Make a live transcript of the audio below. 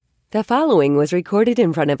The following was recorded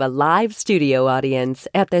in front of a live studio audience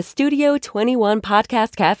at the Studio 21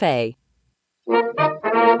 Podcast Cafe.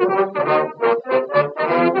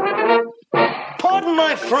 Pardon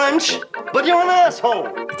my French, but you're an asshole.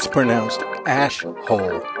 It's pronounced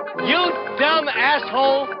ash-hole. You dumb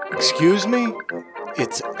asshole! Excuse me?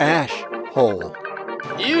 It's ash-hole.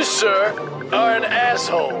 You, sir, are an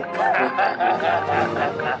asshole.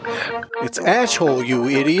 It's ash-hole, you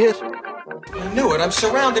idiot. I knew it. I'm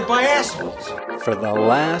surrounded by assholes. For the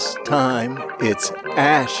last time, it's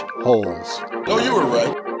ash-holes. Oh, you were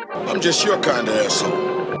right. I'm just your kind of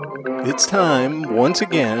asshole. It's time, once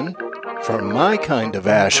again, for my kind of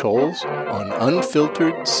ash-holes on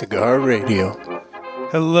Unfiltered Cigar Radio.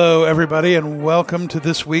 Hello, everybody, and welcome to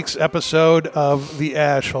this week's episode of The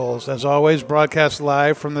Ashholes. As always, broadcast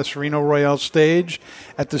live from the Sereno Royale stage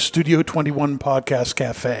at the Studio 21 Podcast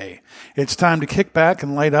Cafe. It's time to kick back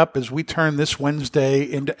and light up as we turn this Wednesday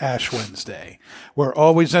into Ash Wednesday. We're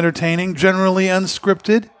always entertaining, generally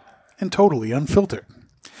unscripted, and totally unfiltered.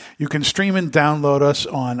 You can stream and download us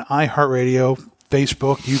on iHeartRadio,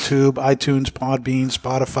 Facebook, YouTube, iTunes, Podbean,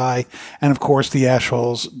 Spotify, and, of course,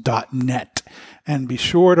 theashholes.net. And be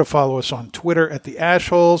sure to follow us on Twitter at The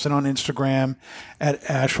Ashholes and on Instagram at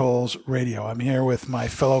Ashholes Radio. I'm here with my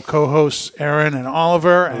fellow co-hosts, Aaron and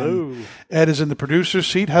Oliver. Hello. And Ed is in the producer's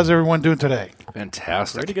seat. How's everyone doing today?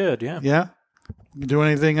 Fantastic. Pretty good, yeah. Yeah? You do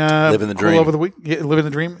anything Living the dream. cool over the week? Yeah, living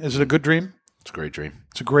the dream? Is it a good dream? It's a great dream.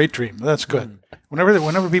 It's a great dream. That's good.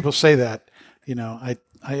 Whenever people say that, you know, I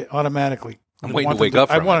automatically... I'm waiting to wake up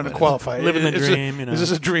from I wanted to qualify. Living the dream, you know. Is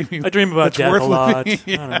this a dream? I dream about death worth a lot.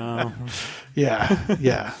 living? I don't know. Yeah.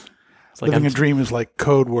 It's like Living a dream is like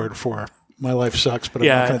code word for my life sucks, but I'm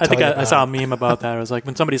not going to I tell think you I about saw a it. meme about that. It was like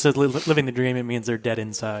when somebody says living the dream, it means they're dead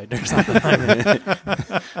inside or something.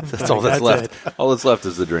 That's all that's left. It. All that's left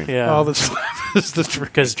is the dream. Yeah. All that's left is the dream.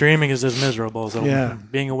 Because dreaming is just miserable. So Yeah.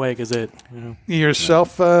 being awake is it. You know.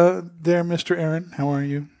 Yourself there, Mr. Aaron? How are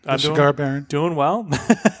you? The I'm Cigar Baron? Doing well.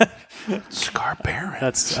 Cigar Baron. I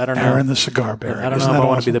don't know. Aaron the Cigar Baron. I don't Isn't know if that I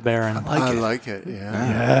want to be awesome? the Baron. I like it, yeah.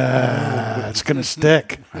 Yeah, it's going to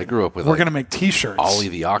stick. I grew up with We're going to make T-shirts. Ollie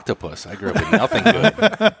the Octopus. I grew up with nothing good.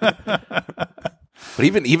 But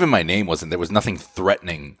even my name wasn't. There was nothing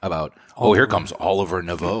threatening about. Oh, here comes Oliver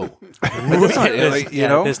Naveau. You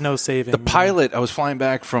know, there's no saving. The pilot. I was flying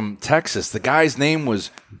back from Texas. The guy's name was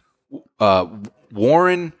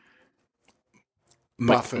Warren.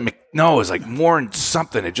 Buffett. No, it was like Warren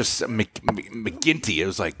something. It just McGinty. It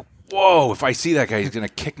was like, whoa! If I see that guy, he's gonna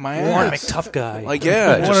kick my ass. Warren McTough guy. Like,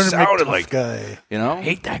 yeah, it Warren just sounded McTuff like guy. you know.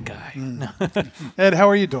 Hate that guy. Ed, how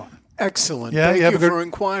are you doing? Excellent. Yeah, Thank you have you a good- for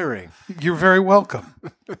inquiring. You're very welcome.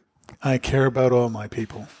 I care about all my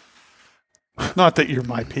people. Not that you're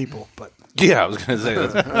my people, but... Yeah, I was gonna say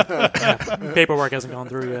that. Paperwork hasn't gone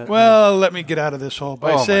through yet. Well, let me get out of this hole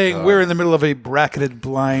by Oh, my saying God. we're in the middle of a bracketed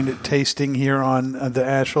blind tasting here on the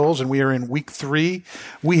Ashholes, and we are in week 3.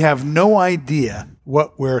 We have no idea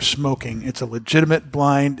what we're smoking. It's a legitimate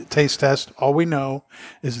blind taste test. All we know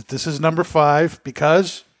is that this is number 5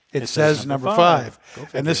 because it says number 5.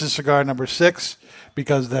 And this is cigar number 6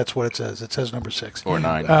 because that's what it says. It says number 6. Or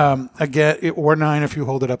 9. Or 9 if you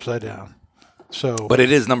hold it upside down. So, But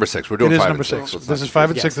it is number 6. We're doing it is 5 number and 6. 6. so it's This not is 5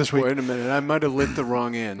 and too 6 this week. Wait a minute, I might have lit the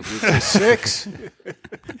wrong end. Is it 6?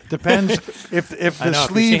 Depends if I the know, if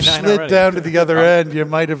sleeve you've seen 9 slid already. down to the other end, you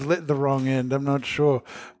might have lit the wrong end. I'm not sure.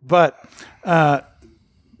 But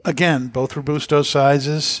again, both Robusto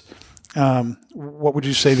sizes. What would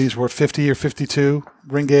you say these were? 50 or 52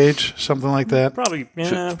 ring gauge, something like that. Probably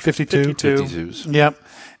 52. 52s. Yep.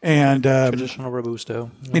 And Traditional Robusto.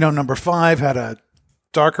 you know, number 5 had a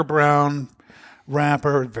darker brown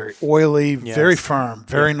wrapper, very oily, very firm,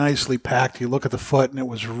 very nicely packed. You look at the foot, and it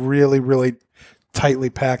was really, really tightly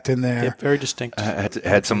packed in there. Yeah, very distinct.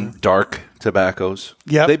 Had some dark tobaccos.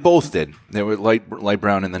 Yep. They both did. They were light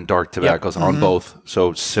brown and then dark tobaccos on Mm-hmm. both.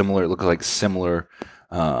 So similar. It looked like similar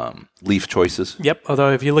leaf choices. Yep.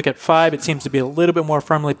 Although if you look at 5, it seems to be a little bit more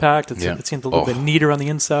firmly packed. Yeah. It seems a little bit neater on the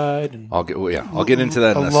inside. And I'll get into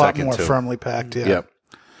that in a lot second more too. firmly packed. Yeah. Yep.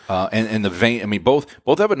 And the vein. I mean, both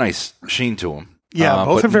have a nice sheen to them. Yeah,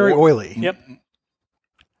 both but are very more oily. yep.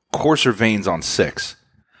 Coarser veins on 6.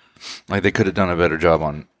 Like they could have done a better job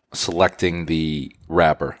on selecting the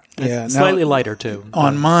wrapper. Yeah, Slightly now, lighter too.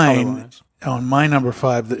 on mine, color-wise. on my number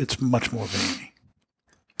 5, it's much more veiny.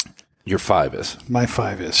 Your 5 is. My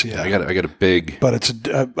 5 is, yeah. I got a big. But it's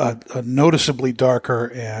a noticeably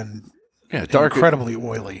darker and dark. incredibly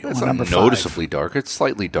oily. It's on not number 5. noticeably dark. It's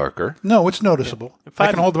slightly darker. No, it's noticeable. I 5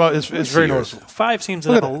 can hold them out. It's very yours. noticeable. 5 seems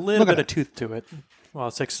to Look have at a it. little Look bit at of tooth to it.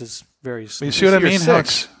 Well, 6 is very. You see what I mean? How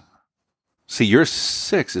 6. See, your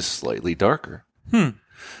 6 is slightly darker. And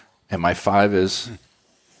my 5 is...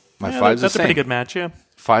 My 5's the same. That's a pretty good match, yeah.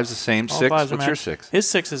 5's the same. All 6? fives are What's your matched. 6? His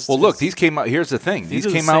 6 is... Well, look, these came out... Here's the thing. These are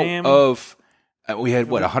the came out same. of... we had,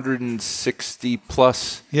 160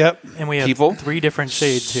 plus Yep. And we have people? 3 different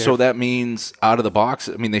shades here. So that means out of the box,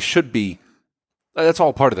 I mean, they should be... That's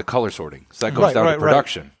all part of the color sorting. So that goes down to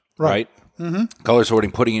production, right? Mm-hmm. Color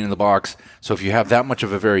sorting, putting it in the box. So if you have that much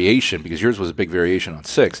of a variation, because yours was a big variation on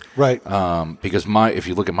 6, Right. Because if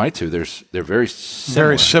you look at my 2, they're very similar.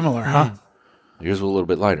 Very similar, huh? Yours was a little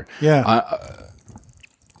bit lighter. Yeah.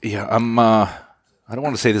 I'm. I don't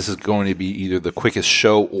want to say this is going to be either the quickest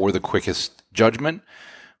show or the quickest judgment,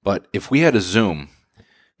 but if we had a Zoom,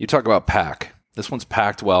 you talk about pack. This one's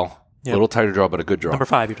packed well. A little tighter draw, but a good draw. Number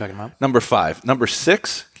 5 you're talking about. Number 5. Number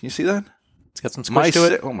 6, can you see that? It's got some squish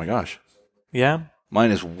to it. Oh my gosh. Yeah. Mine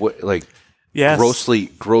is Yes. grossly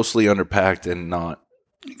underpacked and not.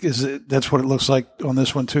 That's what it looks like on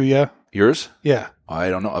this one too, yeah? Yours? Yeah. I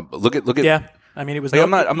don't know. Look at. Yeah. I mean, it was. Like, I'm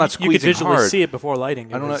not You could squeezing visually hard. see it before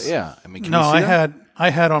lighting. I don't know. Yeah. I mean, can No, you see that? I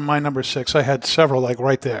had on my number 6, I had several like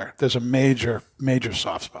right there. There's a major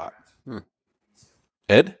soft spot.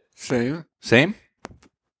 Ed? Same. Same?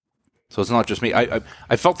 So it's not just me. I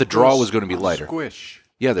felt the draw was going to be lighter. Squish.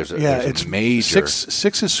 Yeah, there's a It's major.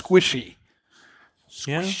 6 is squishy.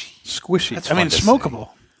 Yeah. Squishy. That's I mean, fun it's to smokable.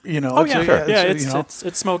 You know. Oh yeah, it's,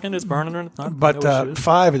 it's smoking, it's burning, and it's not. But no issues.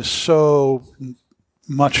 5 is so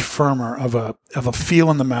much firmer of a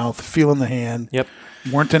feel in the mouth, feel in the hand. Yep.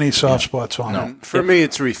 Weren't any soft spots on it. For me,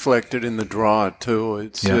 it's reflected in the draw too.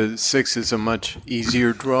 It's 6 is a much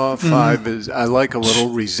easier draw. 5 is I like a little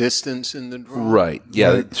resistance in the draw. Right.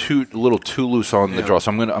 Yeah. A little too loose on the draw.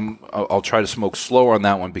 So I'll try to smoke slower on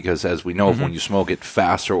that one because, as we know, when you smoke it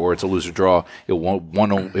faster or it's a looser draw, it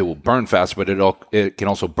will burn faster, but it can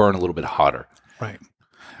also burn a little bit hotter. Right.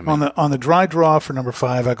 On the dry draw for number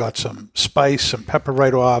 5, I got some spice, some pepper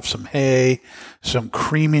right off, some hay, some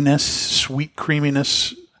creaminess, sweet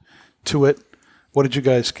creaminess to it. What did you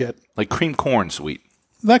guys get? Like cream corn sweet,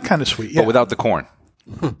 That kind of sweet, yeah. but without the corn.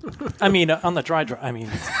 I mean, on the dry draw. I mean,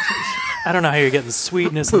 I don't know how you're getting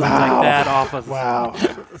sweetness and things like that off of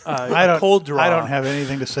a cold draw. I don't have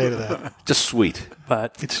anything to say to that. Just sweet.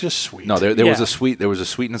 But It's just sweet. No, there was a sweet. There was a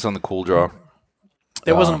sweetness on the cool draw.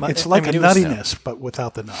 there wasn't. It's like I mean, a nuttiness, but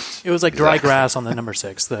without the nuts. It was like dry grass on the number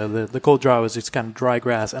 6. The cold draw was just kind of dry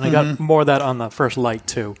grass, and I got more of that on the first light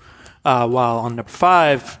too. While on number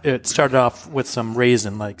 5, it started off with some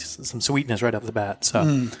raisin, like some sweetness right off the bat.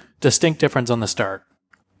 So distinct difference on the start.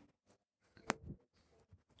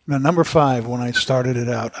 Now, number 5, when I started it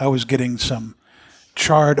out, I was getting some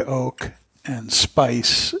charred oak and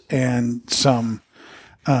spice and some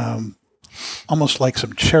almost like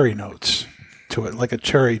some cherry notes to it, like a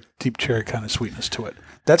deep cherry kind of sweetness to it.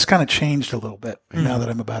 That's kind of changed a little bit now that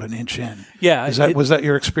I'm about an inch in. Yeah. Was that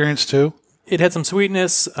your experience too? It had some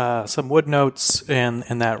sweetness, some wood notes, and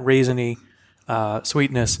that raisiny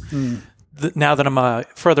sweetness. Now that I'm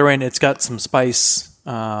further in, it's got some spice.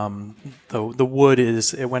 The wood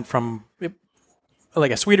it went from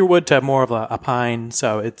like a sweeter wood to more of a pine.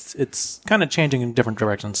 So it's kind of changing in different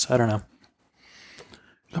directions. I don't know.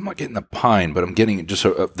 I'm not getting the pine, but I'm getting just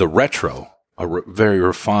the retro, very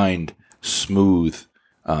refined, smooth,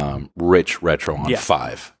 rich retro on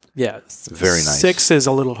 5. Yeah, very nice. 6 is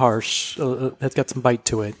a little harsh. It's got some bite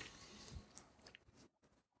to it.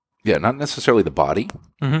 Yeah, not necessarily the body,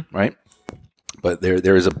 right? But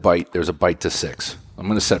there is a bite. There's a bite to 6. I'm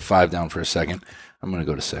going to set 5 down for a second. I'm going to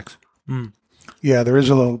go to 6. Yeah, there is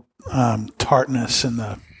a little tartness in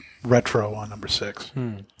the retro on number 6.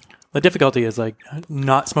 The difficulty is like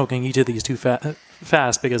not smoking each of these too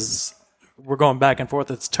fast because we're going back and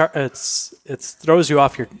forth. It throws you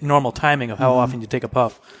off your normal timing of how often you take a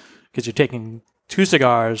puff because you're taking 2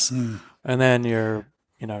 cigars and then you're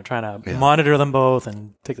trying to monitor them both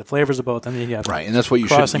and take the flavors of both, and then you have right, and that's what you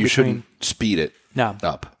shouldn't speed it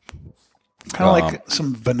up. Kind of like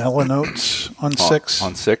some vanilla notes on 6.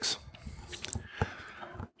 On 6.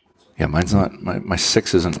 Yeah, mine's not. My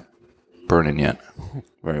 6 isn't burning yet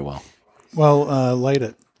very well. Well, light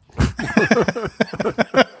it.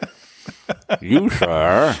 You,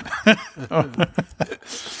 sir.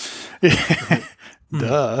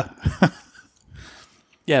 Duh.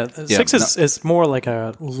 Yeah, 6 is more like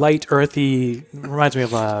a light, earthy. Reminds me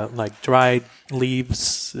of like dried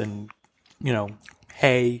leaves and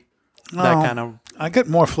hay. That kind of. I get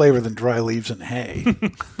more flavor than dry leaves and hay,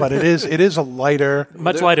 but it is a lighter,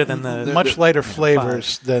 much lighter than the much lighter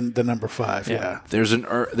flavors than the number 5. Yeah. There's an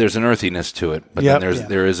earthiness to it, but then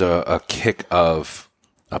there is a kick of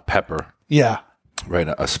a pepper. Yeah. Right,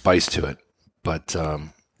 a spice to it, but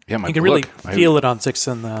Yeah, you can really feel it on 6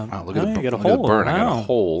 in the. Wow, look at you the get a hole. burn. Wow. I got a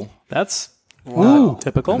hole. That's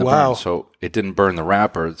typical. Wow. So it didn't burn the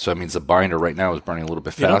wrapper. So that means the binder right now is burning a little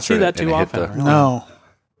bit faster. You don't see that too often. Really. No.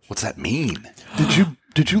 What's that mean?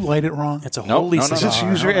 Did you light it wrong? It's a holy cigar. Is this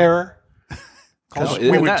user error? Because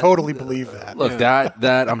we would totally believe that. Look,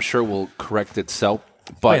 that I'm sure will correct itself,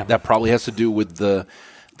 but that probably has to do with the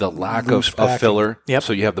lack of filler. Yep.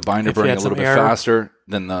 So you have the binder burning a little bit faster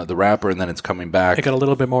than the wrapper, and then it's coming back. It got a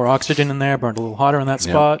little bit more oxygen in there, burned a little hotter in that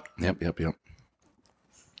spot. Yep.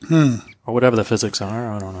 Or whatever the physics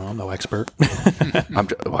are. I don't know. I'm no expert.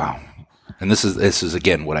 Wow. And this is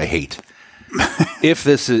again what I hate. If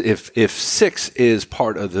 6 is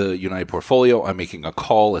part of the United portfolio, I'm making a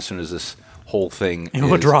call as soon as this whole thing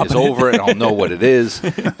is over, and I'll know what it is.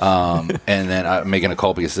 And then I'm making a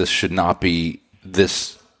call because this should not be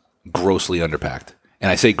this grossly underpacked.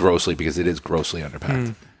 And I say grossly because it is grossly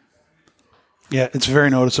underpacked. Yeah, it's very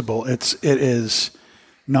noticeable. It is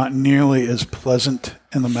not nearly as pleasant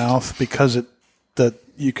in the mouth because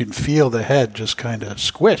you can feel the head just kind of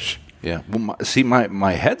squish. Yeah. Well,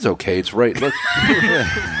 my head's okay. It's right. Look.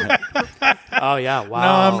 Oh yeah!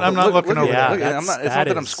 Wow. No, I'm not looking over yeah, there. It's not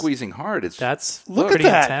that I'm squeezing hard. That's pretty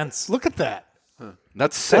intense. Look at that.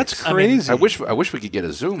 That's 6. That's crazy. I wish we could get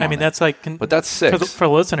a zoom. I mean, that's like, but that's 6 for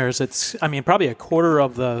listeners. It's probably a quarter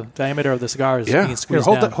of the diameter of the cigar is being squeezed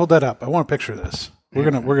down. Hold that up. I want to picture this. We're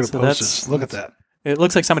gonna post this. Look at that. It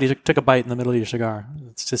looks like somebody took a bite in the middle of your cigar.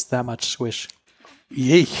 It's just that much squish.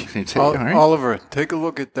 Yeek. Oliver, take a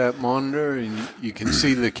look at that monitor, and you can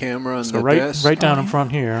see the camera on the desk. Right down in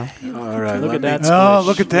front here. All right, look at that. Oh,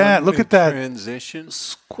 look at that! Look at that transition.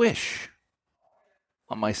 Squish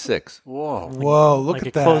on my 6. Whoa! Look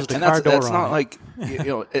at that! Closed And car door that's on not it. like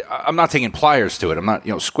I'm not taking pliers to it. I'm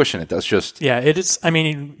not squishing it. That's just it is. I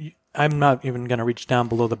mean, I'm not even going to reach down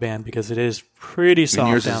below the band because it is pretty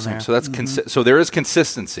soft down there. So that's so there is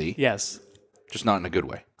consistency. Yes, just not in a good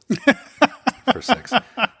way. For 6.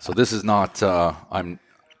 So this is not. I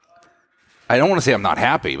don't want to say I'm not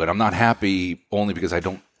happy, but I'm not happy only because I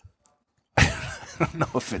don't know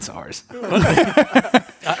if it's ours.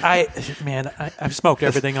 I've smoked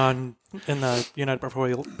everything in the United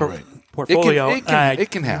portfolio.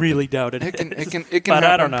 It can happen. Really doubt it. It can but happen.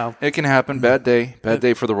 I don't know. It can happen. Bad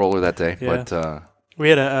day for the roller that day. Yeah. But we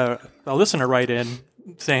had a listener write in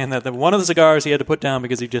saying that one of the cigars he had to put down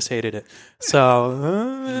because he just hated it.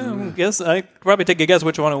 So I guess I could probably take a guess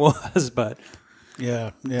which one it was, but yeah.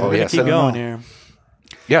 Keep going here.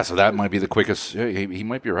 Yeah, so that might be the quickest. He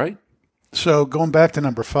might be right. So going back to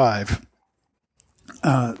number 5,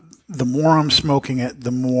 the more I'm smoking it,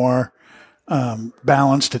 the more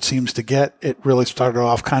balanced it seems to get. It really started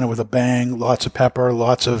off kind of with a bang, lots of pepper,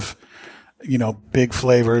 lots of big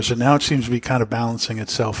flavors, and now it seems to be kind of balancing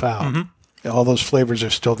itself out. Mm-hmm. All those flavors are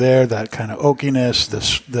still there, that kind of oakiness,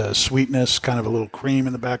 the sweetness, kind of a little cream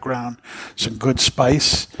in the background, some good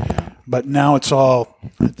spice. But now it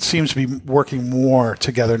seems to be working more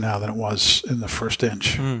together now than it was in the first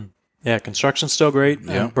inch. Yeah, construction's still great.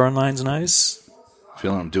 Yeah. Burn line's nice.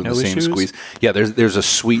 Feeling I'm doing the same squeeze. Yeah, there's a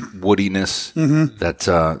sweet woodiness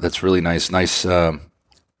that's really nice. Nice,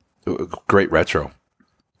 great retro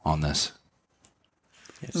on this.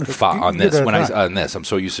 On this, I'm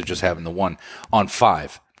so used to just having the one on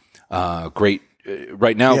 5. Great,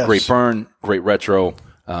 right now. Yes. Great burn, great retro,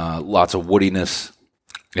 lots of woodiness,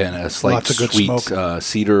 and a slight sweet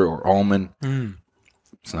cedar or almond.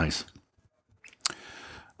 It's nice.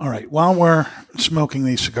 All right, while we're smoking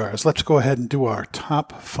these cigars, let's go ahead and do our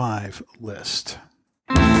top 5 list.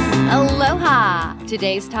 Aloha!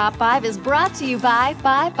 Today's top 5 is brought to you by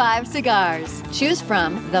 55 Cigars. Choose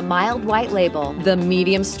from the mild white label, the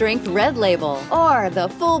medium strength red label, or the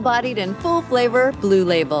full-bodied and full-flavor blue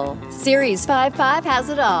label. Series 55 has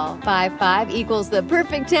it all. 55 equals the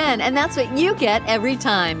perfect 10, and that's what you get every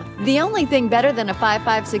time. The only thing better than a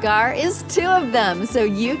 55 cigar is 2 of them, so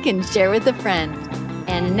you can share with a friend.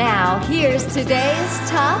 And now, here's today's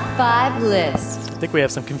top 5 list. I think we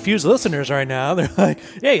have some confused listeners right now. They're like,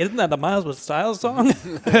 "Hey, isn't that the Miles with Style song?"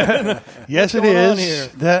 Yes, it is.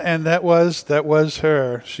 That was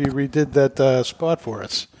her. She redid that spot for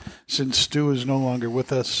us. Since Stu is no longer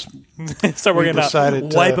with us, so we're going to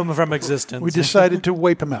wipe him from existence. We decided to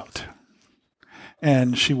wipe him out,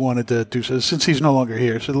 and she wanted to do so since he's no longer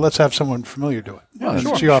here. So let's have someone familiar do it.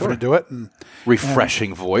 Yeah, she offered to do it, and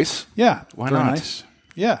refreshing voice. Yeah, why not? Nice.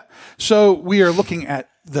 Yeah. So we are looking at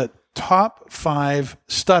the top 5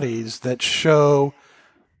 studies that show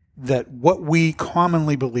that what we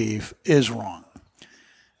commonly believe is wrong.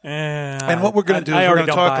 And what we're going to do is we're going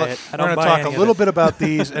to talk a little bit about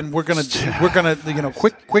these, and we're going to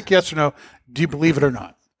quick yes or no. Do you believe it or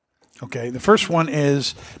not? Okay, the first one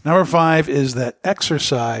is, number 5 is that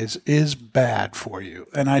exercise is bad for you.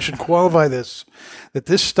 And I should qualify this, that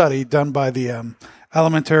this study done by the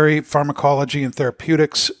Alimentary Pharmacology and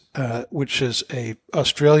Therapeutics, which is a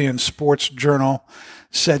Australian sports journal,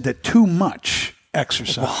 said that too much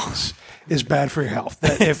exercise is bad for your health.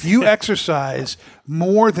 That if you exercise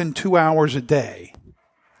more than 2 hours a day,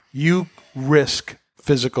 you risk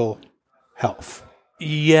physical health.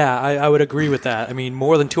 Yeah, I would agree with that. I mean,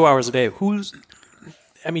 more than 2 hours a day.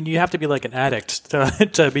 You have to be like an addict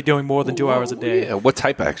to be doing more than 2 hours a day. Yeah, what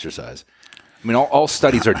type of exercise? I mean, all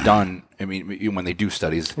studies are done. I mean, when they do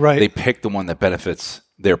studies, right, they pick the one that benefits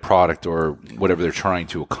their product or whatever they're trying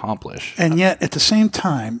to accomplish. And yet, at the same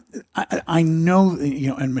time, I know,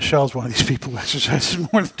 and Michelle's one of these people who exercises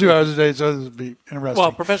more than 2 hours a day, so this would be interesting.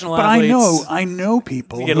 Well, professional but athletes, I know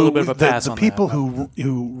people you get a little bit of a pass the on people that,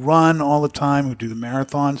 who run all the time, who do the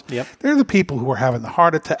marathons. Yep. They're the people who are having the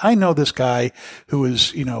heart attack. I know this guy who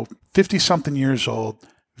is 50-something years old,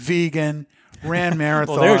 vegan, ran marathons,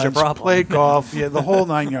 well, there's your problem. Played golf, the whole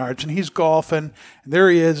 9 yards, and he's golfing. And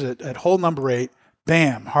there he is at hole number 8.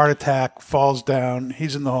 Bam, heart attack, falls down.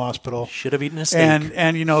 He's in the hospital. Should have eaten a steak.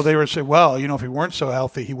 And they were saying, well, if he weren't so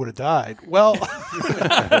healthy, he would have died. Well,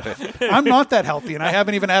 I'm not that healthy, and I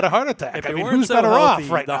haven't even had a heart attack. If who's better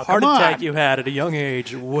off right the now? heart attack you had at a young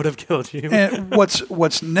age would have killed you. And what's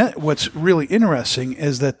really interesting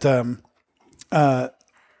is that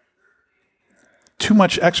too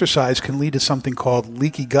much exercise can lead to something called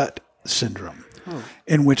leaky gut syndrome,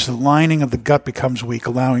 in which the lining of the gut becomes weak,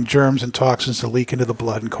 allowing germs and toxins to leak into the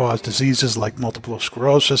blood and cause diseases like multiple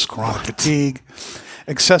sclerosis, chronic fatigue.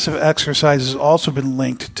 Excessive exercise has also been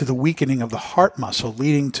linked to the weakening of the heart muscle,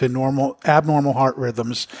 leading to abnormal heart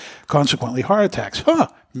rhythms, consequently heart attacks.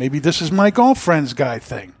 Maybe this is my girlfriend's guy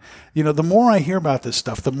thing. The more I hear about this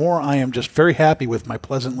stuff, the more I am just very happy with my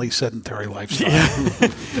pleasantly sedentary lifestyle.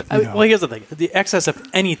 Yeah. Well, here's the thing. The excess of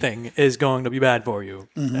anything is going to be bad for you.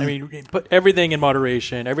 Mm-hmm. I mean, put everything in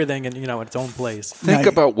moderation, everything in its own place. Think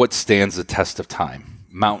about what stands the test of time.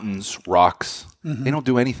 Mountains, rocks, they don't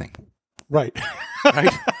do anything. Right.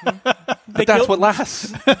 Right? But that's what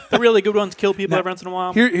lasts. The really good ones kill people every once in a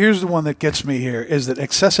while. Here's the one that gets me here, is that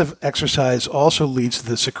excessive exercise also leads to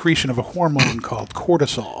the secretion of a hormone called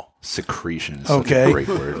cortisol. Secretion is such a great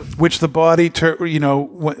word. Which the body,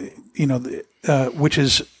 which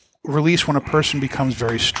is released when a person becomes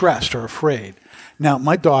very stressed or afraid. Now,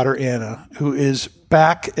 my daughter, Anna, who is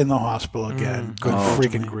back in the hospital again, good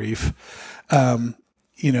freaking grief,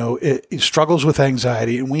 it struggles with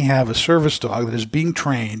anxiety, and we have a service dog that is being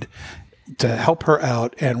trained to help her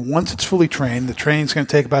out. And once it's fully trained, the training's going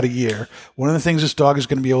to take about a year. One of the things this dog is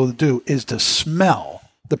going to be able to do is to smell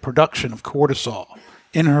the production of cortisol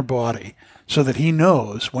in her body so that he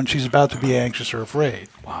knows when she's about to be anxious or afraid.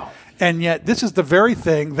 Wow. And yet this is the very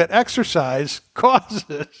thing that exercise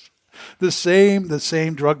causes the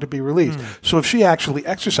same drug to be released. So if she actually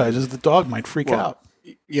exercises, the dog might freak out.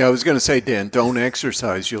 Yeah, I was going to say, Dan, don't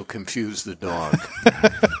exercise. You'll confuse the dog.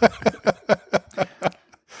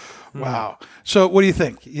 Wow. So what do you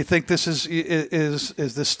think? You think this is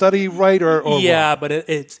the study right or yeah, wrong? but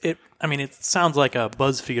it sounds like a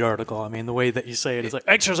BuzzFeed article. I mean, the way that you say it is like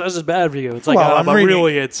exercise is bad for you. It's like, but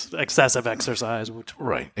really it's excessive exercise. Which,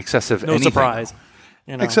 right. Excessive no anything. surprise.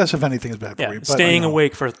 Excessive anything is bad for you. But staying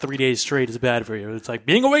awake for 3 days straight is bad for you. It's like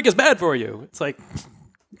being awake is bad for you. It's like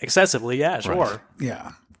excessively, yeah, sure. Right.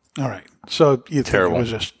 Yeah. All right. So you think it was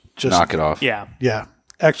just knock it off. Yeah. Yeah.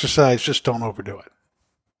 Exercise, just don't overdo it.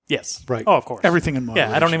 Yes. Right. Oh, of course. Everything in moderation.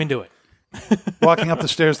 Yeah, I don't even do it. Walking up the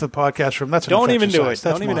stairs to the podcast room, that's don't even do it. That's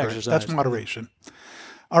don't even moderate. exercise. That's moderation.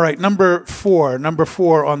 All right, number four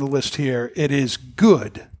on the list here. It is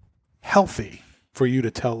good, healthy for you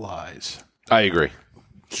to tell lies. I agree.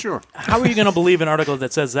 Sure. How are you going to believe an article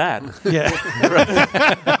that says that? Yeah.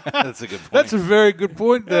 That's a good point. That's a very good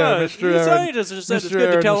point there, Mr. The scientist just said it's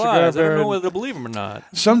good to tell lies. I don't know whether to believe them or not.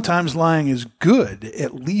 Sometimes lying is good,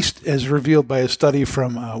 at least as revealed by a study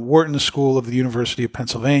from Wharton School of the University of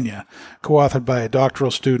Pennsylvania, co-authored by a doctoral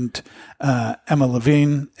student, Emma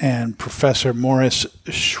Levine, and Professor Morris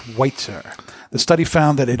Schweitzer. The study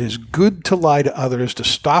found that it is good to lie to others to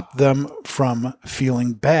stop them from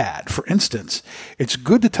feeling bad. For instance, it's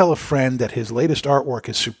good to tell a friend that his latest artwork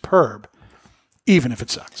is superb, even if it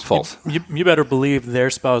sucks. False. You better believe their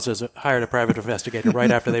spouse has hired a private investigator right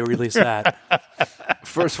after they release that.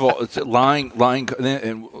 First of all, it's lying,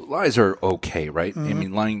 and lies are okay, right? Mm-hmm. I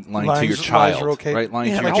mean, lying to your child, lies are okay. right?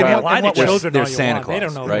 Lying to like your child. lie to children There's all you Santa want. Claus, They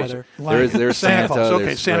don't know right? whether. There's Santa. Claus. Okay,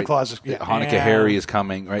 there's, Santa right, Claus is Hanukkah Yeah. Harry is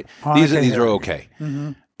coming, right? These are okay.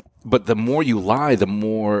 Mm-hmm. But the more you lie, the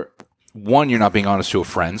more one, you're not being honest to a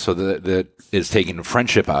friend, so that is taking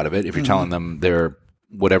friendship out of it. If you're telling them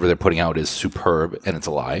whatever they're putting out is superb and it's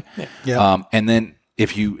a lie. Yeah. And then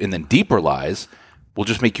deeper lies will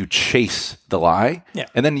just make you chase the lie. Yeah.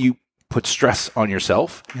 And then you put stress on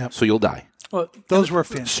yourself, so you'll die. Well, those were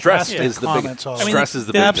fantastic. Stress is the big. Stress is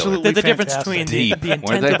the big. Absolutely, the difference fantastic. between the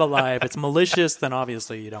intent of a lie. If it's malicious, then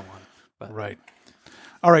obviously you don't want it. But. Right.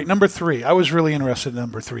 All right, number 3. I was really interested in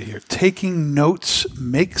number 3 here. Taking notes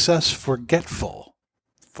makes us forgetful.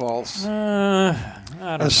 False. I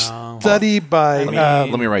don't know. Study by...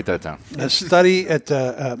 let me write that down. A study at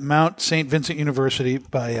Mount St. Vincent University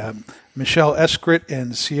by Michelle Eskrit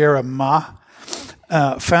and Sierra Ma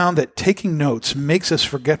found that taking notes makes us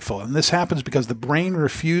forgetful. And this happens because the brain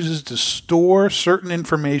refuses to store certain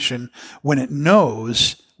information when it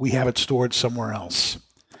knows we have it stored somewhere else.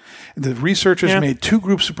 The researchers made 2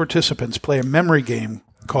 groups of participants play a memory game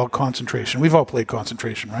called concentration. We've all played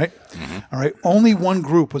concentration, right? Mm-hmm. All right. Only one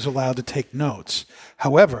group was allowed to take notes.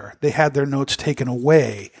 However, they had their notes taken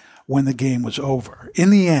away when the game was over.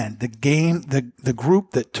 In the end, the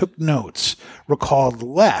group that took notes recalled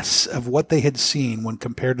less of what they had seen when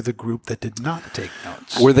compared to the group that did not take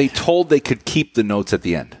notes. Were they told they could keep the notes at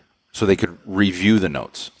the end so they could review the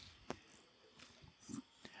notes?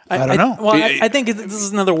 I don't know. Well, I think this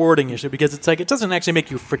is another wording issue because it's like it doesn't actually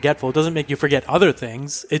make you forgetful. It doesn't make you forget other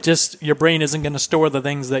things. It just your brain isn't going to store the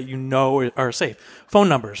things that you know are safe. Phone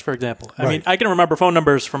numbers, for example. I mean, I can remember phone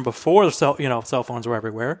numbers from before cell phones were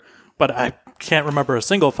everywhere, but I can't remember a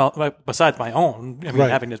single phone besides my own. I mean,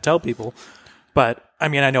 having to tell people. But I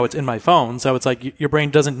mean, I know it's in my phone, so it's like your brain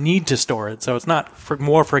doesn't need to store it. So it's not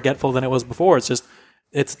more forgetful than it was before. It's just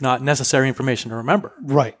it's not necessary information to remember.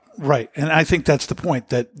 Right. Right. And I think that's the point,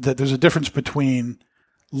 that there's a difference between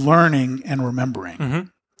learning and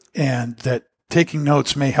remembering. And that taking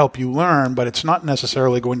notes may help you learn, but it's not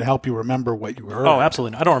necessarily going to help you remember what you heard. Oh,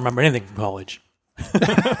 absolutely. I don't remember anything from college.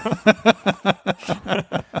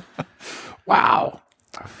 Wow.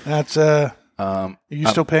 That's are you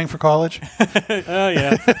still paying for college? Oh,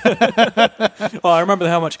 yeah. Well, I remember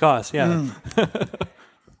how much it costs, yeah.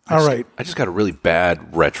 All right. I just got a really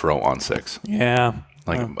bad retro on 6. Yeah.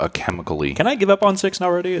 Like a chemically. Can I give up on 6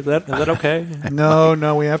 already? Is that okay?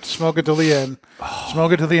 No, we have to smoke it till the end.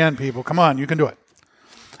 Smoke it to the end, people. Come on, you can do it.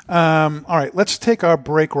 All right, let's take our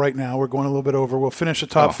break right now. We're going a little bit over. We'll finish the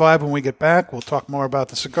top 5 when we get back. We'll talk more about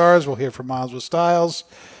the cigars. We'll hear from Miles with Styles.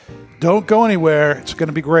 Don't go anywhere. It's going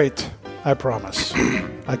to be great. I promise.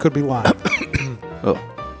 I could be lying.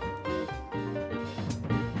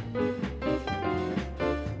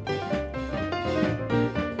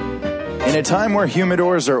 In a time where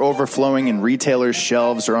humidors are overflowing and retailers'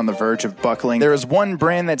 shelves are on the verge of buckling, there is one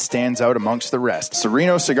brand that stands out amongst the rest.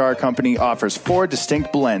 Sereno Cigar Company offers 4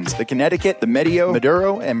 distinct blends: the Connecticut, the Medio,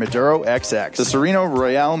 Maduro, and Maduro XX. The Sereno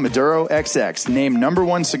Royale Maduro XX, named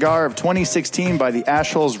 #1 cigar of 2016 by the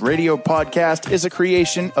Ashholes Radio Podcast, is a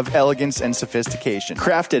creation of elegance and sophistication.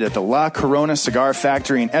 Crafted at the La Corona Cigar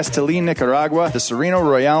Factory in Esteli, Nicaragua, the Sereno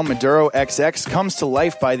Royale Maduro XX comes to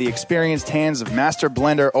life by the experienced hands of master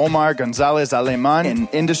blender Omar Gonzalez Aleman and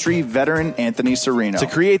industry veteran Anthony Sereno. To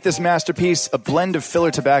create this masterpiece, a blend of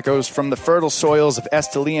filler tobaccos from the fertile soils of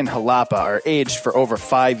Esteli and Jalapa are aged for over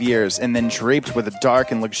 5 years and then draped with a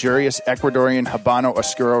dark and luxurious Ecuadorian Habano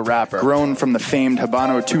Oscuro wrapper, grown from the famed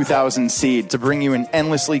Habano 2000 seed to bring you an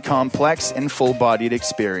endlessly complex and full-bodied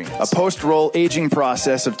experience. A post-roll aging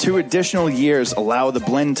process of 2 additional years allow the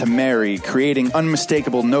blend to marry, creating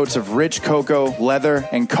unmistakable notes of rich cocoa, leather,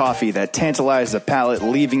 and coffee that tantalize the palate,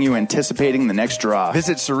 leaving you anticipating the next draw.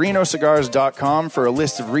 Visit SerenoCigars.com for a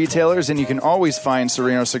list of retailers, and you can always find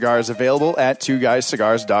Sereno Cigars available at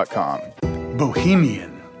TwoGuysCigars.com.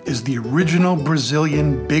 Bohemian is the original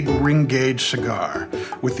Brazilian big ring gauge cigar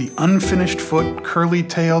with the unfinished foot,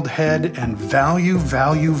 curly-tailed head, and value.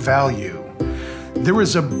 There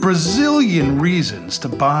is a Brazilian reasons to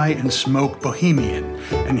buy and smoke Bohemian,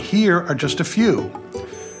 and here are just a few.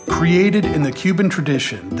 Created in the Cuban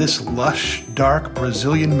tradition, this lush, dark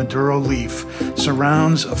Brazilian Maduro leaf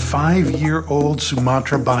surrounds a 5-year-old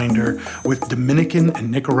Sumatra binder with Dominican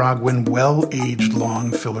and Nicaraguan well-aged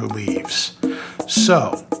long filler leaves.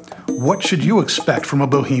 So, what should you expect from a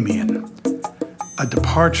Bohemian? A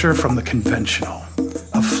departure from the conventional,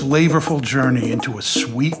 a flavorful journey into a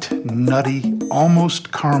sweet, nutty,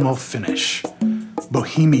 almost caramel finish.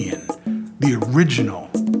 Bohemian, the original,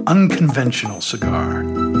 unconventional cigar.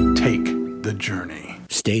 Take the journey.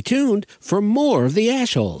 Stay tuned for more of the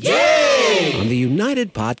Ashholes. Yay! On the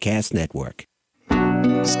United Podcast Network.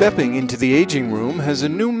 Stepping into the aging room has a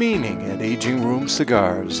new meaning at Aging Room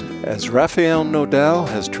Cigars, as Rafael Nodal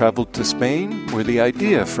has traveled to Spain, where the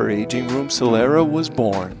idea for Aging Room Solera was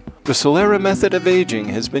born. The Solera method of aging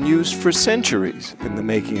has been used for centuries in the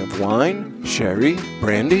making of wine, sherry,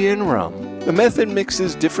 brandy, and rum. The method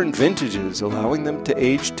mixes different vintages, allowing them to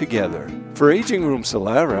age together. For Aging Room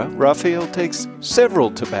Solera, Rafael takes several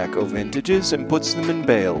tobacco vintages and puts them in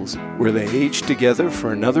bales, where they age together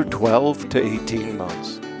for another 12 to 18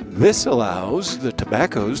 months. This allows the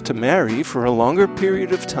tobaccos to marry for a longer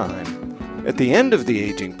period of time. At the end of the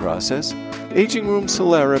aging process, Aging Room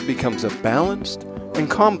Solera becomes a balanced and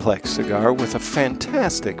complex cigar with a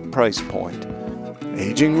fantastic price point.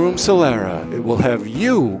 Aging Room Solera, it will have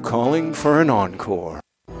you calling for an encore.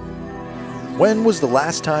 When was the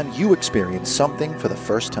last time you experienced something for the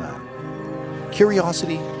first time?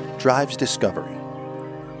 Curiosity drives discovery.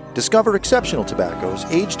 Discover exceptional tobaccos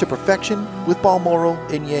aged to perfection with Balmoral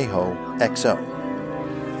Añejo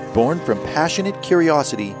XO. Born from passionate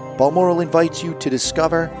curiosity, Balmoral invites you to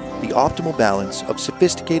discover the optimal balance of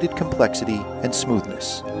sophisticated complexity and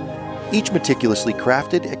smoothness. Each meticulously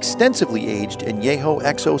crafted, extensively aged Añejo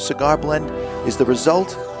XO cigar blend is the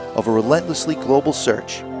result of a relentlessly global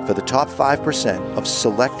search for the top 5% of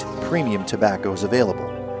select premium tobaccos available,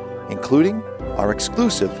 including our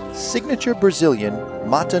exclusive signature Brazilian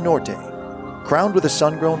Mata Norte. Crowned with a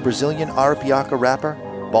sun-grown Brazilian Arapiaca wrapper,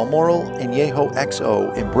 Balmoral Añejo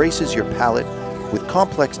XO embraces your palate with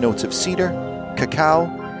complex notes of cedar, cacao,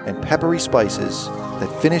 and peppery spices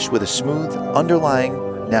that finish with a smooth, underlying,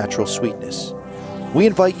 natural sweetness. We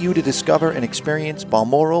invite you to discover and experience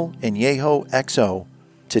Balmoral Añejo XO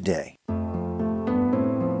today.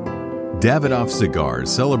 Davidoff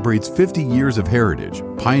Cigars celebrates 50 years of heritage,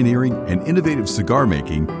 pioneering, and innovative cigar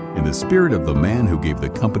making in the spirit of the man who gave the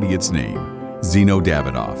company its name, Zino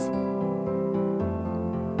Davidoff.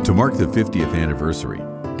 To mark the 50th anniversary,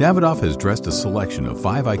 Davidoff has dressed a selection of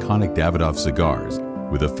 5 iconic Davidoff cigars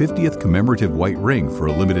with a 50th commemorative white ring for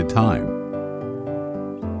a limited time.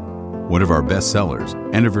 One of our best sellers,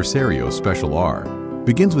 Anniversario Special R,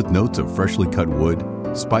 begins with notes of freshly cut wood,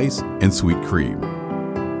 spice, and sweet cream.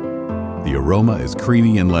 The aroma is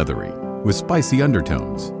creamy and leathery, with spicy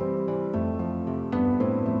undertones.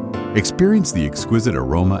 Experience the exquisite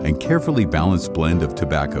aroma and carefully balanced blend of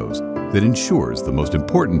tobaccos that ensures the most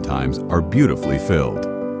important times are beautifully filled.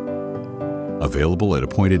 Available at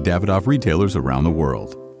appointed Davidoff retailers around the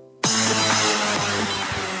world.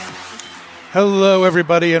 Hello,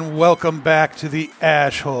 everybody, and welcome back to the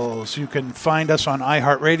Ash Holes. You can find us on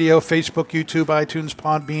iHeartRadio, Facebook, YouTube, iTunes,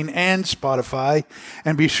 Podbean, and Spotify.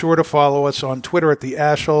 And be sure to follow us on Twitter at the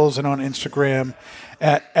Ash Holes and on Instagram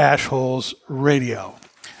at Ash Holes Radio.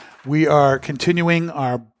 We are continuing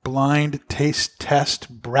our blind taste test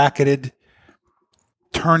bracketed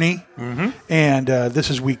tourney, and this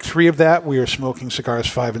is week 3 of that. We are smoking cigars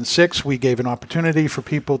 5 and 6. We gave an opportunity for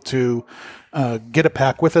people to get a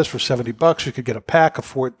pack with us for $70. You could get a pack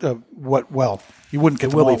of you wouldn't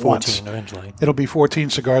get them all at once. Eventually. It'll be 14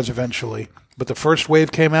 cigars eventually. But the first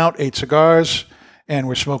wave came out, 8 cigars, and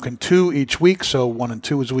we're smoking 2 each week. So 1 and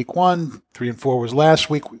 2 was week 1, 3 and 4 was last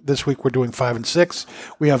week. This week we're doing 5 and 6.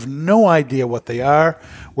 We have no idea what they are.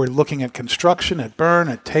 We're looking at construction, at burn,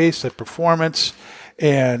 at taste, at performance,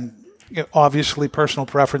 and obviously personal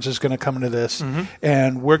preference is going to come into this.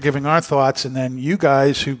 And we're giving our thoughts, and then you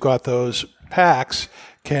guys who got those packs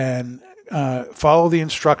can follow the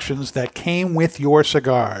instructions that came with your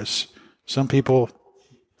cigars. Some people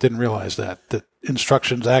didn't realize that the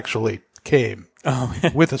instructions actually came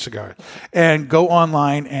with the cigar. And go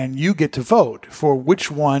online and you get to vote for which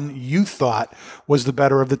one you thought was the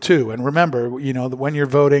better of the two. And remember, that when you're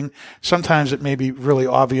voting, sometimes it may be really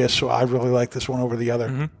obvious, so I really like this one over the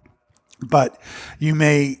other. But you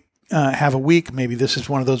may have a week, maybe this is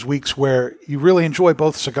one of those weeks where you really enjoy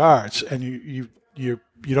both cigars and you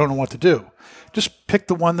don't know what to do. Just pick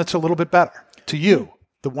the one that's a little bit better to you.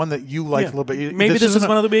 The one that you like a little bit. Maybe this is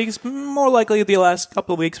one of the weeks. More likely the last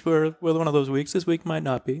couple of weeks were one of those weeks. This week might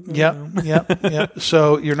not be. Yeah.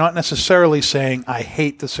 So you're not necessarily saying, I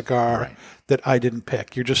hate the cigar that I didn't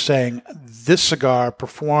pick. You're just saying, this cigar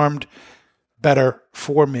performed better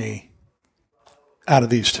for me out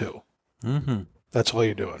of these two. That's all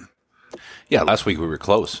you're doing. Yeah, last week we were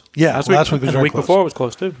close. Yeah, last week was and the very week close. before was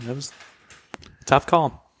close too. It was a tough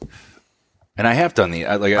call. And I have done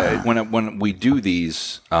when we do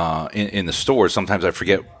these in the stores. Sometimes I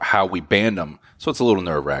forget how we banned them, so it's a little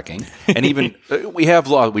nerve wracking. And even we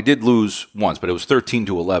did lose once, but it was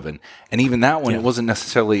 13-11. And even that one, it wasn't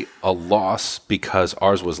necessarily a loss because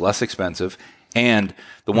ours was less expensive, and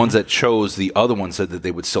the ones that chose the other ones said that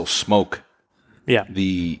they would still smoke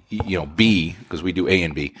the B, because we do A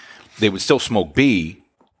and B, they would still smoke B,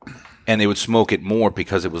 and they would smoke it more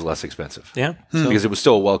because it was less expensive. Yeah. Because it was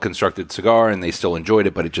still a well-constructed cigar, and they still enjoyed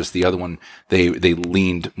it, but it just the other one, they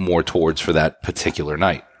leaned more towards for that particular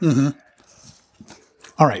night. Mm-hmm.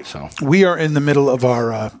 All right. So we are in the middle of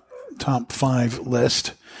our top 5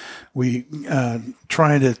 list. We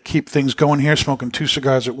trying to keep things going here, smoking 2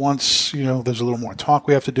 cigars at once. There's a little more talk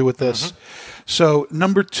we have to do with this. Mm-hmm. So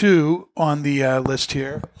number 2 on the list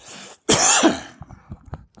here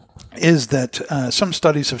is that some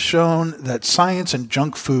studies have shown that science and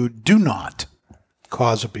junk food do not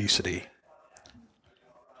cause obesity.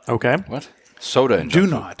 Okay. What? Soda and junk food.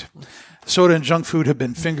 Do not. Soda and junk food have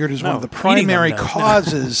been fingered as one of the primary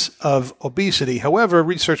causes of obesity. However,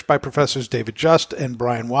 research by Professors David Just and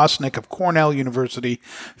Brian Wasnick of Cornell University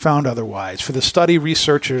found otherwise. For the study,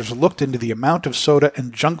 researchers looked into the amount of soda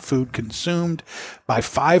and junk food consumed by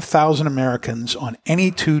 5,000 Americans on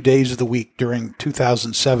any 2 days of the week during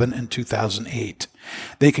 2007 and 2008.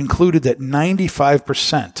 They concluded that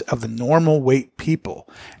 95% of the normal weight people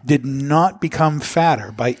did not become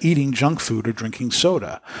fatter by eating junk food or drinking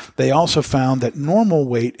soda. They also found that normal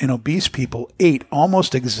weight and obese people ate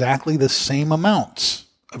almost exactly the same amounts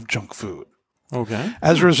of junk food. Okay.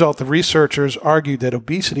 As a result, the researchers argued that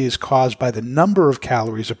obesity is caused by the number of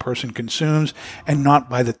calories a person consumes and not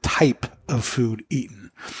by the type of food eaten.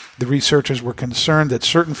 The researchers were concerned that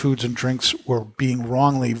certain foods and drinks were being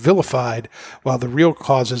wrongly vilified, while the real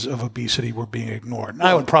causes of obesity were being ignored. And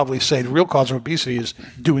I would probably say the real cause of obesity is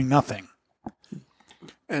doing nothing.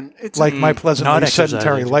 And it's like my pleasantly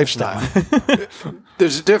sedentary lifestyle.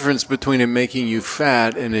 There's a difference between it making you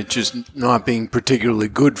fat and it just not being particularly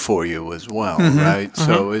good for you as well, right?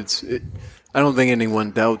 So I don't think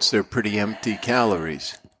anyone doubts they're pretty empty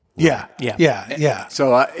calories. Yeah.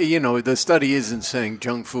 So, the study isn't saying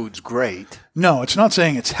junk food's great. No, it's not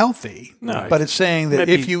saying it's healthy, but it's saying that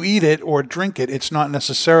if you eat it or drink it, it's not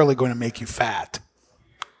necessarily going to make you fat.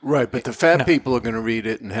 Right, but the fat people are going to read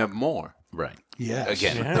it and have more. Right. Yes.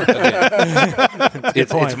 Again.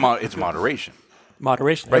 It's moderation.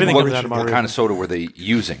 Moderation. Right. Everything comes out of What moderation. kind of soda were they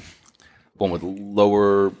using? One with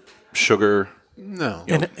lower sugar? No.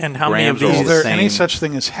 And how many of these? Is there any such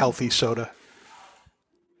thing as healthy soda?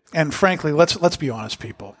 And frankly, let's be honest,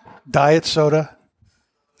 people. Diet soda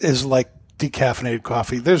is like decaffeinated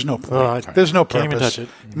coffee. There's no point. There's no purpose. Can't even touch it.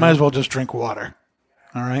 You might as well just drink water.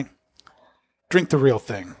 All right? Drink the real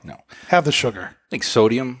thing. No. Have the sugar. I think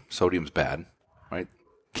sodium's bad, right?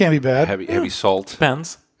 Can't be bad. Heavy salt.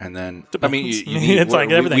 Depends. And then, Depends. I mean, you need, it's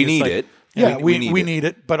like everything. We need it. Yeah, we need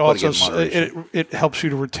it, but also again, it helps you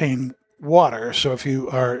to retain water. So if you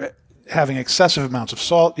are having excessive amounts of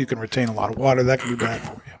salt, you can retain a lot of water. That can be bad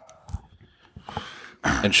for you.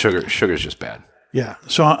 And sugar's just bad. Yeah.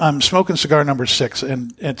 So I'm smoking cigar number 6,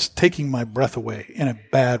 and it's taking my breath away in a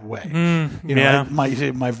bad way.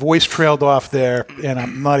 My voice trailed off there, and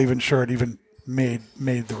I'm not even sure it even made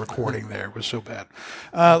the recording there. It was so bad.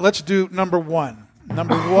 Let's do number 1.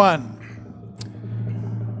 Number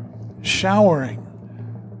 1. Showering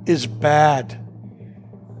is bad.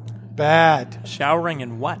 Bad. Showering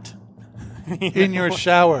in what? In your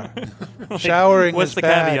shower. Showering what's is the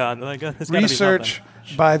bad. caveat? Research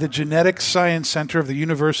by the Genetic Science Center of the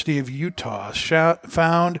University of Utah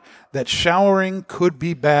found that showering could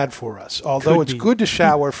be bad for us. Although it's good to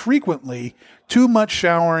shower frequently, too much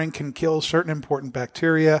showering can kill certain important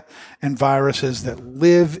bacteria and viruses that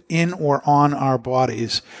live in or on our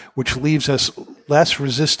bodies, which leaves us less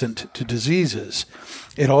resistant to diseases.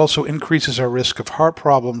 It also increases our risk of heart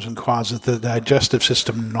problems and causes the digestive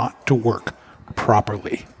system not to work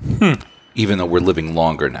properly. Even though we're living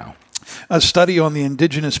longer now. A study on the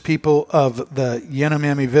indigenous people of the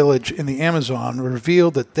Yanomami village in the Amazon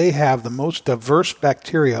revealed that they have the most diverse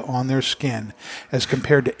bacteria on their skin as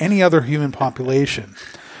compared to any other human population.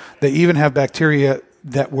 They even have bacteria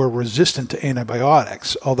that were resistant to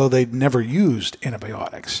antibiotics, although they'd never used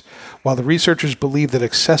antibiotics. While the researchers believe that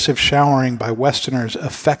excessive showering by Westerners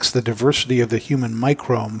affects the diversity of the human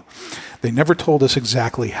microbe, they never told us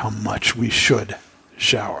exactly how much we should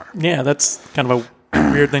shower. Yeah, that's kind of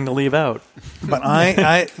a weird thing to leave out. But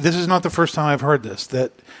this is not the first time I've heard this,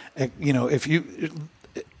 that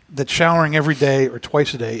that showering every day or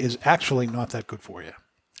twice a day is actually not that good for you.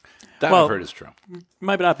 That I've heard is true.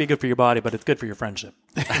 Might not be good for your body, but it's good for your friendship.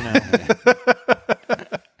 I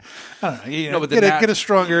don't know. Get a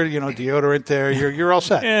stronger, deodorant there. You're all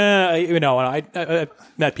set. Yeah, I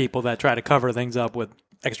met people that try to cover things up with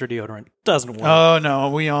extra deodorant. Doesn't work. Oh no,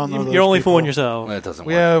 we all know. You're only people. fooling yourself. Well, it doesn't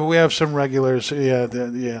work. We have some regulars. Yeah.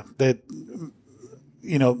 That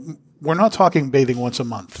we're not talking bathing once a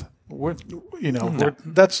month.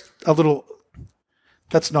 that's a little.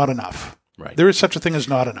 That's not enough. Right. There is such a thing as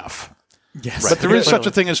not enough. Yes. But there is such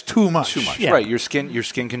a thing as too much. Too much. Yeah. Right. Your skin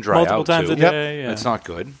can dry Multiple out times too. a day. Yeah. It's not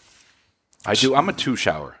good. I'm a 2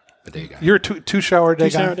 shower a day guy. You're a two shower a day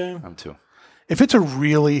guy? I'm 2. If it's a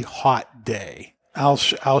really hot day, I'll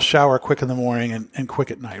shower quick in the morning and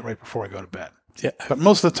quick at night right before I go to bed. Yeah. But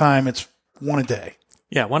most of the time, it's one a day.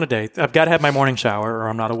 Yeah, one a day. I've got to have my morning shower or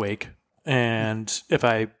I'm not awake. And if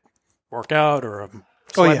I work out or I'm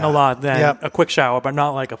sweating a lot, then a quick shower, but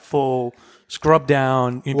not like a full scrub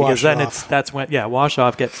down because then that's when wash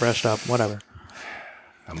off, get freshed up, whatever.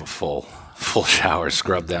 I'm a full shower,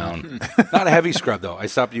 scrub down. Not a heavy scrub though. I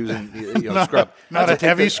stopped using scrub. Not a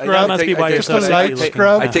heavy scrub. Must be by yourself. Just a light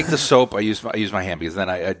scrub. I take the soap. I use my hand because then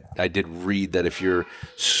I did read that if you're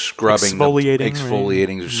scrubbing,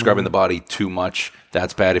 exfoliating, scrubbing the body too much,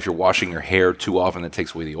 that's bad. If you're washing your hair too often, that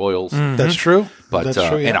takes away the oils. That's true. But That's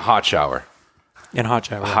true, in a hot shower.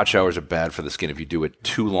 Hot showers are bad for the skin if you do it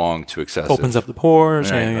too long, too excessive. Opens up the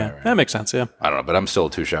pores. Right. That makes sense, yeah. I don't know, but I'm still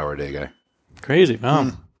a 2 shower a day guy. Crazy.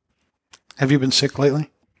 Oh. Have you been sick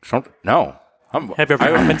lately? No. Have you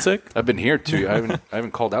ever been sick? I've been here too. I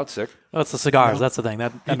haven't called out sick. Oh, it's the cigars. That's the thing.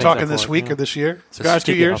 That you talking this week or this year? Cigars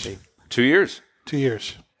 2 years? 2 years. 2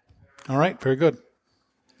 years. All right. Very good.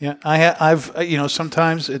 Yeah. I've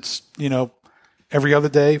sometimes it's, every other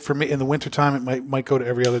day. For me, in the wintertime, it might go to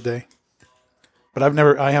every other day. But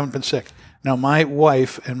I haven't been sick. Now, my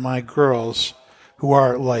wife and my girls, who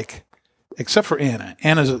are except for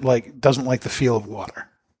Anna's doesn't like the feel of water.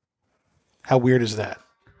 How weird is that?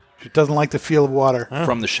 She doesn't like the feel of water.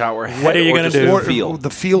 From the shower head. What are you going to do? The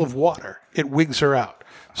feel of water. It wigs her out.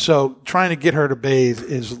 So trying to get her to bathe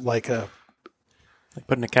is like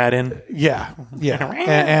putting a cat in? Yeah.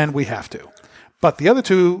 and we have to. But the other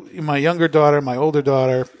two, my younger daughter, my older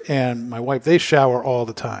daughter, and my wife, they shower all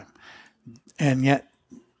the time. And yet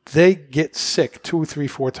they get sick 2, 3,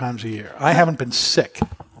 4 times a year. I haven't been sick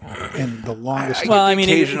in the longest time. Well, I mean,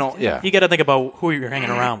 you got to think about who you're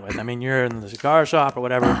hanging around with. I mean, you're in the cigar shop or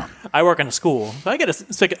whatever. I work in a school. So I get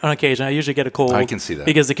sick on occasion. I usually get a cold. I can see that.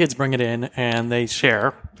 Because the kids bring it in and they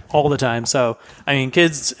share all the time. So, I mean,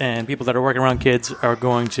 kids and people that are working around kids are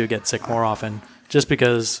going to get sick more often just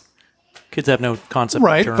because kids have no concept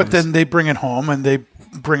of germs. But then they bring it home and they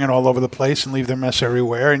bring it all over the place and leave their mess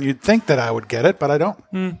everywhere. And you'd think that I would get it, but I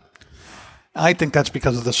don't. I think that's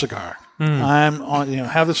because of the cigar. I'm on,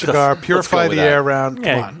 have the cigar, purify the air around.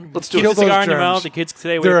 Come on. Let's do it. Put the cigar in your mouth. The kids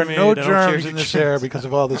stay away from me. There are no germs in this air because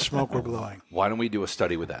of all the smoke we're blowing. Why don't we do a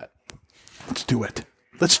study with that? Let's do it.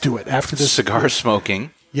 After this. Cigar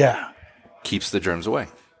smoking keeps the germs away.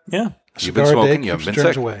 Yeah. You've been smoking, you haven't been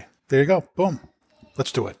sick. Away. There you go. Boom.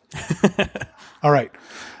 Let's do it. All right.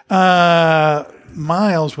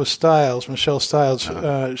 Miles with Styles, Michelle Styles.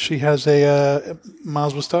 She has a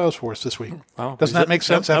Miles with Styles for us this week. Wow. Doesn't that make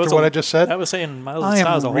sense after what I just said? I was saying Miles with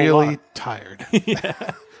Styles a whole lot. I am really tired.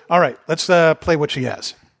 All right, let's play what she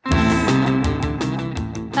has.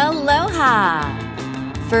 Aloha!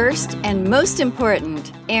 First and most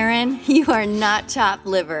important, Aaron, you are not chopped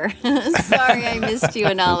liver. Sorry I missed you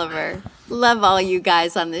and Oliver. Love all you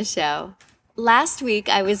guys on the show. Last week,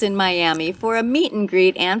 I was in Miami for a meet and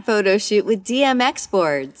greet and photo shoot with DMX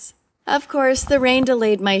boards. Of course, the rain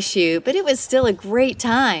delayed my shoot, but it was still a great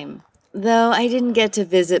time. Though I didn't get to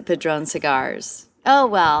visit Padron Cigars. Oh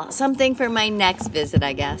well, something for my next visit,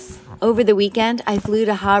 I guess. Over the weekend, I flew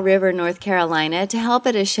to Haw River, North Carolina to help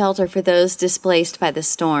at a shelter for those displaced by the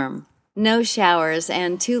storm. No showers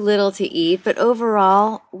and too little to eat, but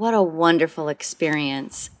overall, what a wonderful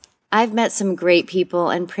experience. I've met some great people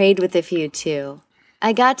and prayed with a few too.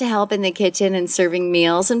 I got to help in the kitchen and serving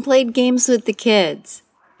meals and played games with the kids.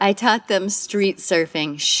 I taught them street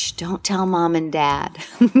surfing. Shh, don't tell Mom and Dad.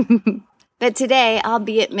 But today I'll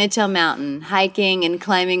be at Mitchell Mountain, hiking and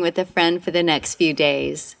climbing with a friend for the next few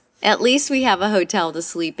days. At least we have a hotel to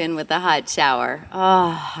sleep in with a hot shower.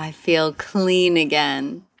 Oh, I feel clean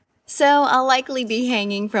again. So I'll likely be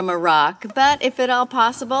hanging from a rock, but if at all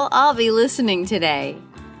possible, I'll be listening today.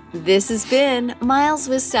 This has been Miles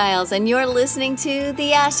with Styles, and you're listening to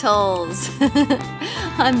The Ashholes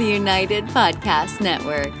on the United Podcast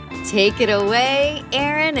Network. Take it away,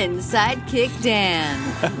 Aaron and Sidekick Dan.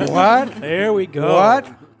 What? There we go.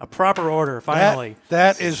 What? A proper order, finally.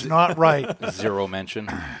 That is not right. Zero mention.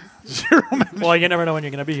 Zero mention. Well, you never know when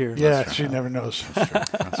you're going to be here. Yeah, she never knows.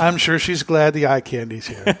 I'm sure she's glad the eye candy's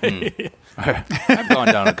here. I've gone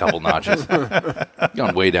down a couple notches.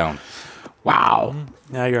 Gone way down. Wow.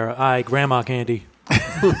 Now you're grandma candy.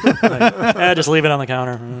 Just leave it on the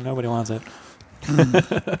counter. Nobody wants it.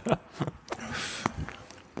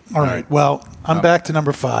 All right. Well, I'm back to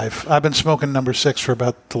number 5. I've been smoking number 6 for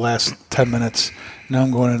about the last 10 minutes. Now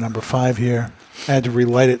I'm going to number 5 here. I had to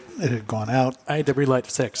relight it. It had gone out. I had to relight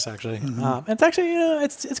 6, actually. It's actually,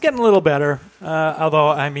 it's getting a little better. Although,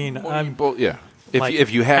 I mean, I'm... Well, yeah.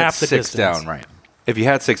 If you had 6 down, right. If you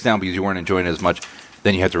had 6 down because you weren't enjoying it as much,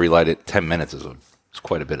 then you had to relight it. 10 minutes is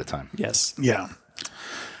quite a bit of time. Yes. Yeah.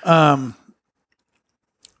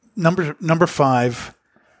 Number 5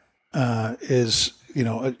 is,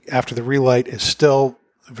 after the relight, is still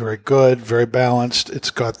very good, very balanced. It's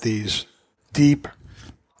got these deep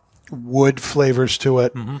wood flavors to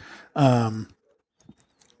it.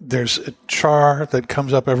 There's a char that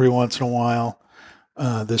comes up every once in a while.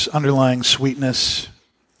 This underlying sweetness,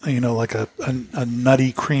 like a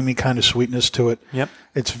nutty, creamy kind of sweetness to it. Yep.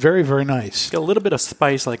 It's very, very nice. It's got a little bit of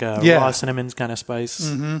spice, like a raw cinnamon kind of spice.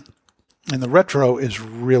 And the retro is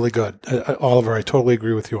really good. Oliver, I totally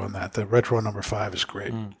agree with you on that. The retro number 5 is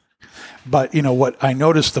great. But, what I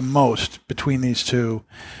noticed the most between these two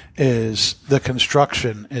is the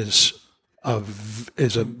construction is a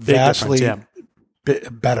vastly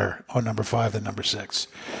better on number 5 than number 6.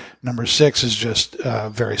 Number 6 is just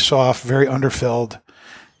very soft, very underfilled.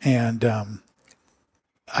 And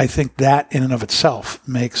I think that in and of itself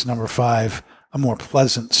makes number 5 a more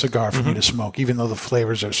pleasant cigar for me to smoke, even though the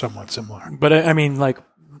flavors are somewhat similar. But I mean, like,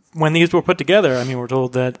 when these were put together, I mean, we're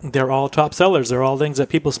told that they're all top sellers. They're all things that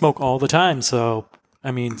people smoke all the time. So,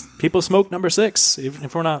 I mean, people smoke number 6. Even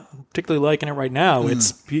if we're not particularly liking it right now,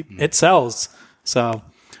 it sells. So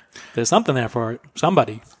there's something there for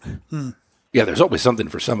somebody. Yeah, there's always something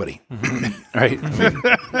for somebody, right? I mean,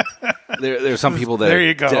 there's some people that there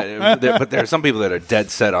you go. But there are some people that are dead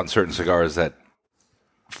set on certain cigars that,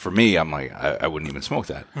 for me, I'm like, I wouldn't even smoke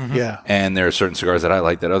that. Yeah. And there are certain cigars that I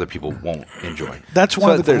like that other people won't enjoy. That's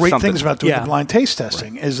one of the great things about doing the blind taste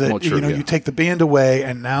testing is that you take the band away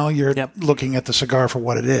and now you're looking at the cigar for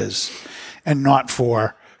what it is and not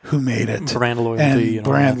for who made it. Brand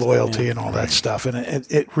loyalty. And all that stuff. And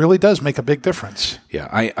it really does make a big difference. Yeah,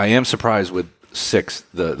 I am surprised with 6,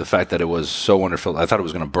 the fact that it was so underfilled. I thought it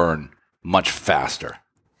was going to burn much faster.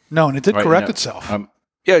 No, and it did correct itself.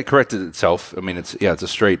 Yeah, it corrected itself. I mean, it's a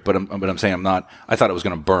straight, but I'm saying I'm not. I thought it was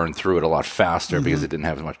going to burn through it a lot faster because it didn't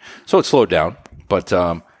have as much. So it slowed down, but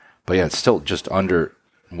yeah, it's still just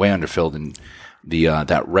way underfilled. And the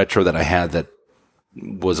that retro that I had that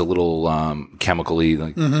was a little chemically,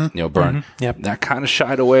 like burn. Yep. That kind of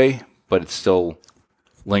shied away, but it's still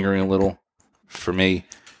lingering a little for me.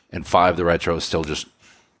 And 5, the retro is still just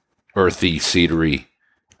earthy, cedary,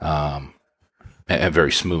 and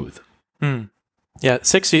very smooth. Yeah,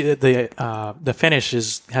 6, the finish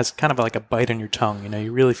has kind of like a bite on your tongue.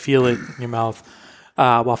 You really feel it in your mouth.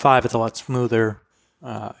 While 5, it's a lot smoother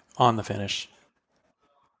on the finish.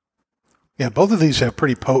 Yeah, both of these have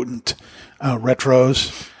pretty potent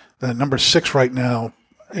retros. The number 6 right now,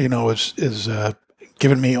 is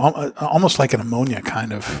giving me almost like an ammonia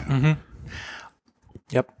kind of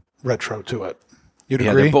retro to it. You'd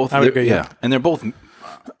agree? I would agree. Yeah, and they're both.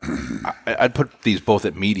 I'd put these both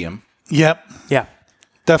at medium. Yep. Yeah.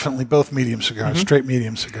 Definitely both medium cigars, straight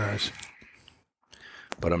medium cigars.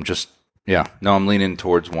 But I'm leaning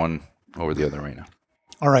towards one over the other right now.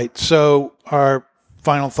 All right. So our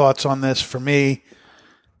final thoughts on this for me,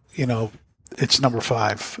 it's number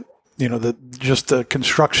 5. The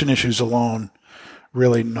construction issues alone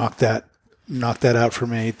really knocked that out for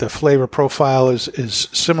me. The flavor profile is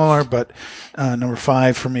similar, but number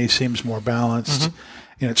 5 for me seems more balanced.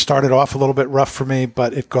 It started off a little bit rough for me,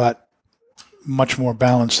 but it got much more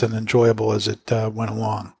balanced and enjoyable as it went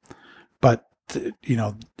along. But,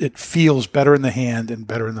 it feels better in the hand and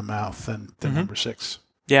better in the mouth than number 6.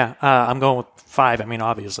 Yeah, I'm going with 5. I mean,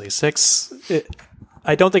 obviously. 6,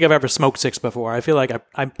 I don't think I've ever smoked 6 before. I feel like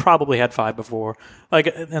I probably had 5 before. Like,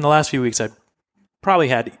 in the last few weeks, I've probably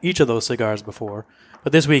had each of those cigars before.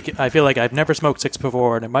 But this week, I feel like I've never smoked 6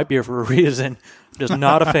 before, and it might be for a reason. I'm just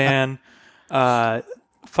not a fan.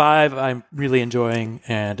 5, I'm really enjoying,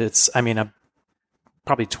 and I'm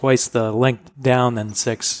probably twice the length down than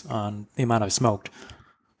 6 on the amount I've smoked.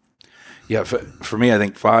 Yeah, for me, I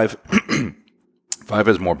think 5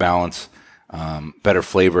 has more balance, better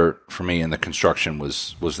flavor for me, and the construction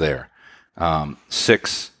was there.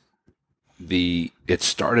 6, it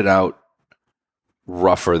started out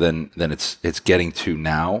rougher than it's getting to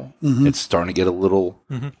now. It's starting to get a little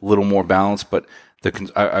more balanced, but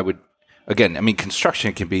I would again. I mean,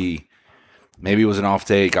 construction can be. Maybe it was an off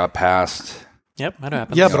day, got passed. Yep, that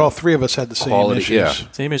happens. Yeah, but all 3 of us had the same issues. Yeah.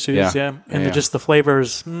 Same issues, yeah. And just the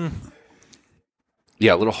flavors.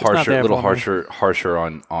 Yeah, a little harsher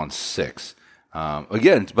on 6.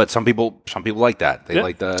 Again, but some people like that. They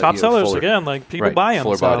like the top sellers fuller, again. Like people buy them.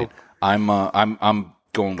 Fuller So. bodied. I'm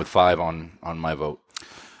going with 5 on my vote.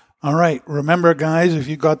 All right. Remember, guys, if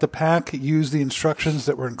you got the pack, use the instructions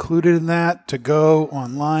that were included in that to go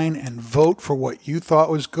online and vote for what you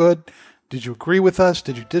thought was good. Did you agree with us?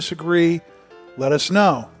 Did you disagree? Let us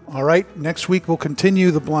know. All right. Next week, we'll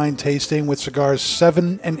continue the blind tasting with cigars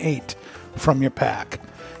 7 and 8 from your pack.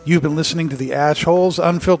 You've been listening to the Ash Holes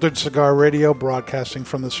Unfiltered Cigar Radio, broadcasting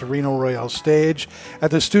from the Sereno Royale stage at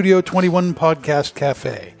the Studio 21 Podcast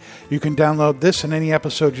Cafe. You can download this and any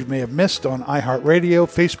episode you may have missed on iHeartRadio,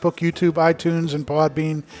 Facebook, YouTube, iTunes, and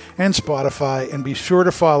Podbean, and Spotify. And be sure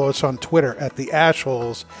to follow us on Twitter at the Ash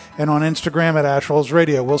Holes and on Instagram at Ash Holes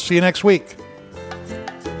Radio. We'll see you next week.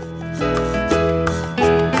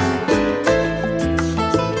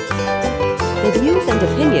 The views and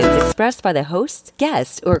opinions expressed by the hosts,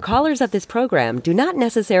 guests, or callers of this program do not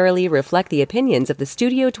necessarily reflect the opinions of the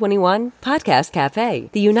Studio 21 Podcast Cafe,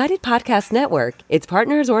 the United Podcast Network, its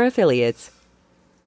partners, or affiliates.